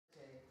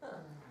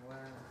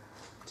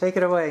Take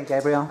it away,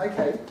 Gabriel.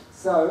 Okay,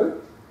 so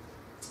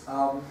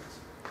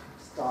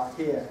start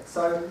here.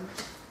 So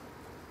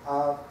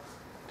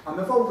I'm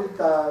involved with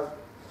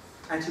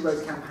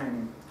anti-roads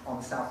campaigning on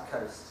the south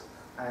coast,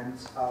 and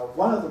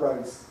one of the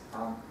roads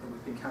that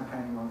we've been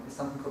campaigning on is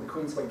something called the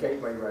Queensway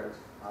Gateway Road,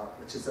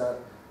 which is a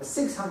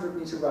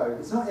 600-metre road.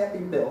 It's not yet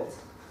been built,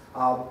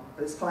 but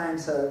it's planned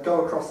to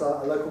go across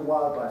a local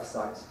wildlife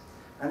site,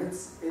 and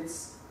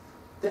it's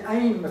the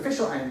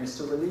official aim is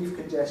to relieve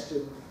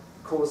congestion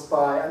caused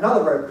by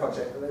another road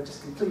project that they've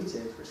just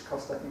completed, which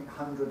cost, I think,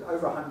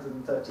 over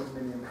 £113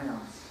 million,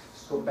 which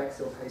is called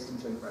Bexhill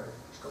Hastings-Bexhill Road,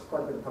 which got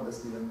quite a bit of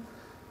publicity and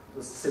there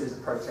was a series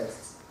of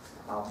protests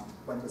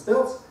when it was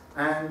built.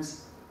 And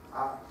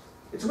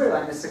its real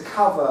aim is to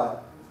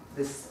cover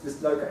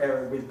this local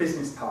area with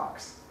business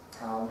parks,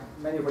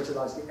 many of which are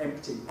largely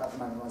empty at the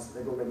moment, ones that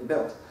they've already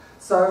built.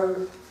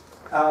 So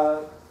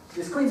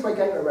this Queensway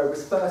Gateway Road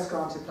was first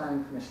granted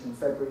planning permission in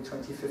February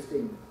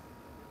 2015.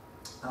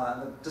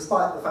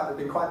 Despite the fact there'd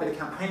been quite a bit of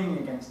campaigning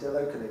against it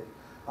locally.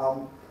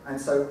 And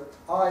so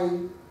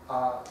I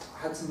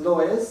had some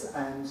lawyers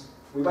and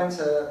we went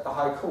to the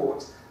High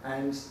Court,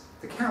 and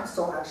the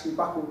council actually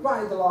buckled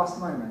right at the last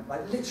moment.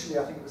 Like literally,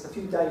 I think it was a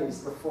few days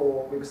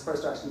before we were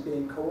supposed to actually be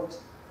in court.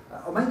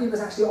 Or maybe it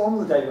was actually on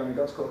the day when we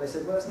got to court. They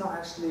said, well, let's not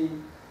actually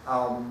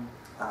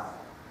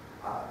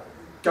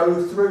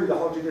go through the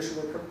whole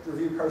judicial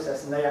review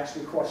process, and they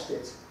actually quashed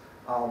it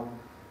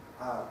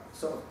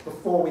sort of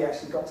before we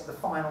actually got to the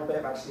final bit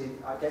of actually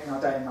getting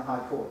our day in the High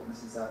Court. And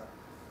this is a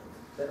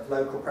bit of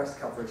local press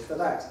coverage for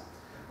that.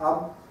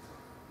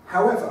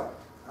 However,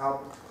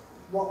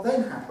 what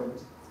then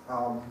happened,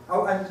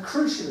 and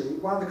crucially,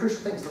 one of the crucial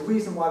things, the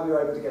reason why we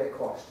were able to get it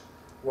quashed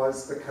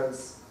was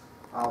because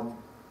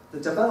the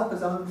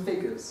developer's own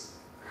figures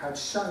had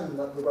shown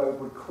that the road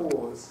would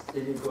cause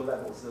illegal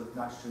levels of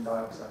nitrogen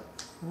dioxide.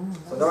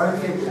 So their own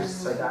figures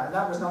say that, and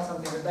that was not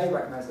something that they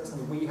recognised, that's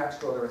something we had to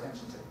draw their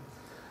attention to.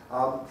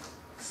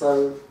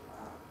 So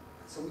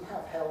we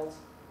have held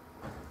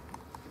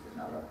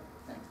another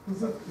thing.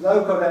 So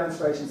local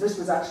demonstrations. This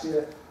was actually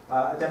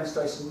a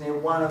demonstration near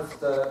one of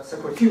the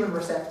so-called human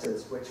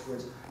receptors, which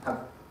would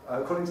have,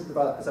 according to the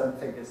developer's own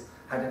figures,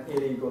 had an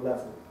illegal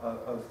level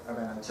of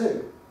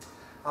NO2.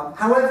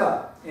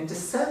 However, in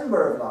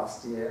December of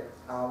last year,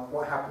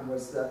 what happened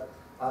was that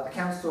the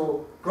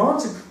council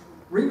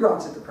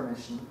re-granted the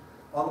permission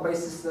on the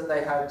basis that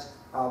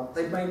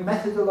they'd made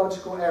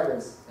methodological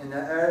errors in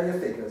their earlier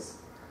figures,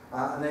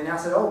 and they now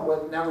said, oh,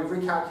 well, now we've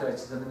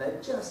recalculated them, and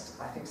they're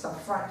just, I think, some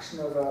fraction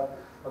of a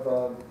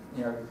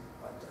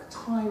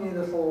tiny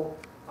little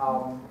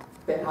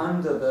bit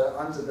under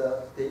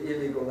the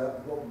illegal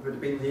level, what would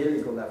have been the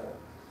illegal level.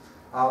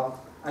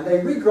 And they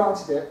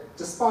re-granted it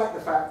despite the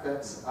fact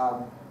that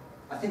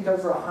I think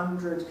over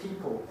 100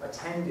 people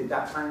attended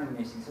that planning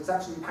meeting. So it's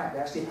actually packed.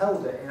 They actually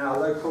held it in our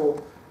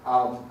local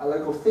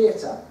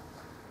theatre.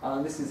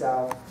 This is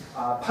our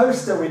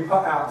poster we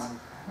put out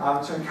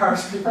to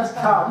encourage people to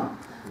come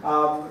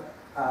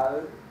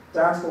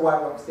down to the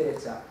White Rock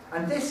Theatre.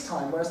 And this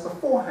time, whereas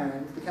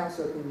beforehand the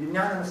council had been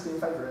unanimously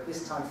in favour of it,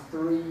 this time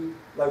 3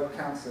 local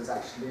councillors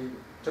actually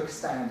took a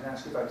stand and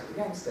actually voted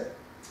against it.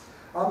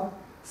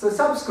 So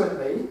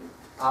subsequently,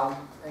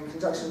 in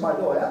conjunction with my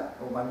lawyer,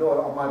 or my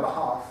lawyer on my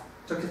behalf,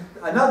 took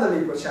another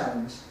legal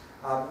challenge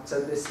to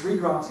this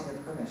re-granting of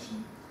the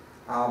permission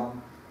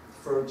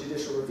for a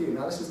judicial review.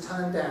 Now this was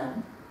turned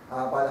down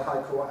by the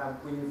High Court, and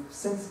we've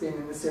since been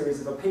in a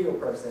series of appeal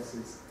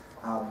processes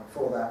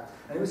for that.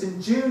 And it was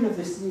in June of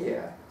this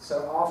year,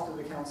 so after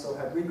the council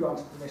had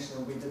re-granted permission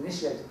and we'd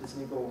initiated this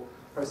legal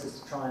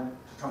process to try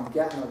and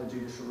get another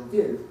judicial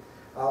review,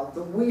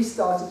 that we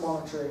started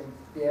monitoring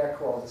the air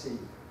quality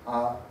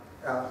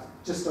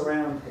just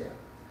around here,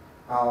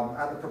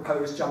 at the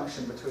proposed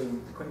junction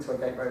between the Queensway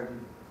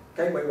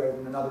Gateway Road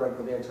and another road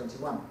called the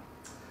A21.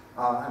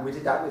 And we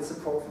did that with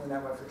support from the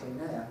Network for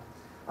Clean Air.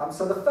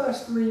 So the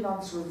first 3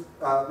 months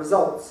of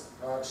results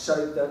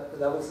showed that the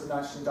levels of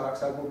nitrogen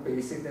dioxide would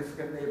be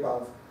significantly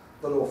above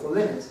the lawful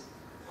limit.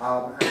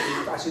 And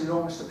we've actually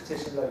launched a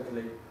petition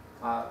locally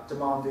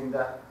demanding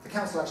that the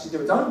council actually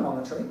do its own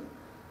monitoring,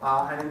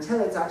 and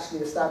until it's actually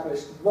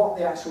established what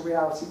the actual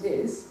reality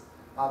is,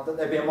 that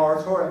there be a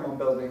moratorium on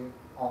building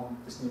on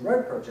this new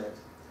road project.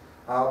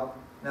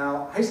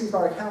 Now, Hastings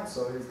Borough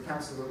Council, who's the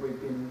council that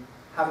we've been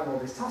having all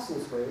these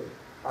tussles with,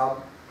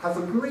 have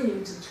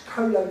agreed to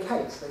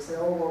co-locate. They say,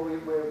 oh, well,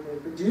 we're a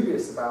bit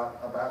dubious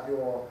about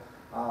your,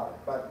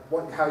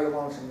 how you're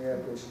monitoring the air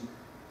pollution,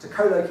 to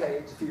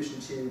co-locate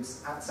diffusion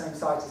tubes at the same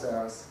site as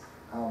ours,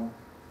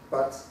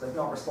 but they've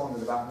not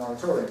responded about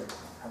moratorium,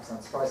 perhaps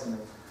unsurprisingly.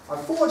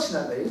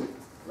 Unfortunately,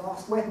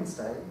 last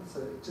Wednesday,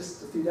 so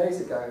just a few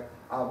days ago,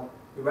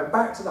 we went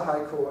back to the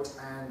High Court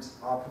and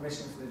our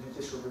permission for the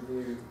judicial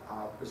review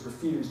was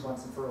refused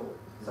once and for all.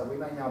 So we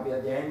may now be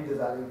at the end of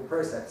that legal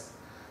process.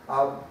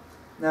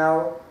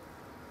 Now,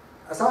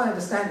 as I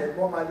understand it,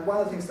 one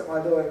of the things that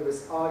my lawyer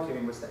was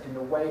arguing was that in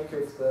the wake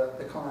of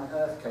the Client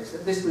Earth case,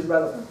 that this was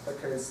relevant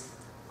because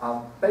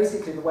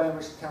Basically, the way in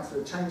which the council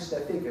had changed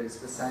their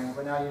figures was saying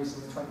we're now using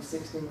the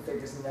 2016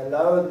 figures and they're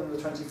lower than the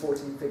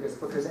 2014 figures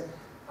because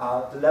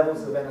the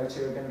levels of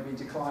NO2 are going to be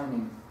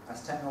declining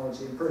as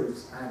technology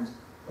improves. And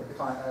the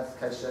client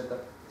case showed that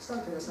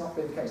historically that's not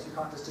been the case. You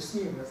can't just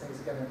assume that things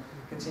are going to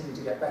continue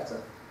to get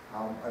better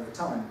over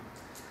time.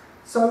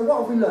 So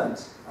what have we learned?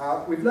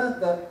 We've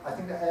learned that I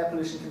think that air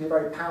pollution can be a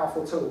very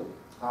powerful tool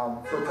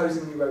for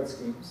opposing new road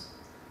schemes.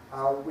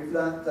 We've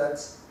learned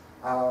that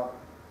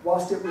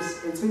whilst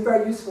it's been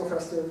very useful for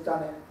us to have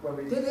done it when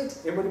we did it,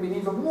 it would have been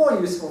even more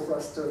useful for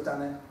us to have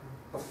done it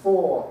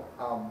before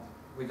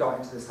we got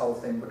into this whole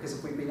thing, because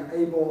if we'd been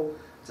able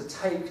to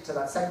take to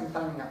that second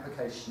planning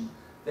application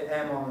the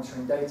air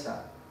monitoring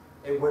data,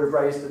 it would have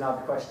raised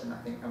another question, I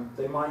think, and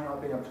they might not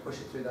have been able to push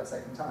it through that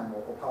second time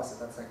or pass it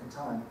that second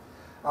time.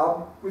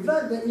 We've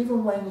learned that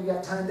even when you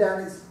get turned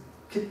down,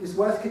 it's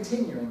worth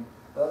continuing.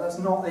 That's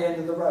not the end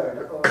of the road.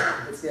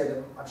 It's the end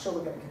of, I'm sure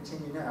we're going to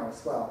continue now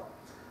as well.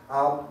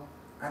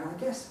 And I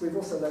guess we've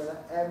also learned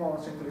that air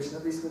monitoring pollution,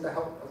 at least with the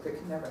help of the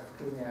Clean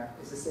Air,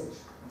 is a cinch.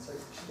 And so you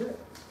should do it.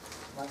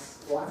 That's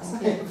all I have to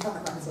say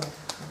about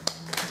that.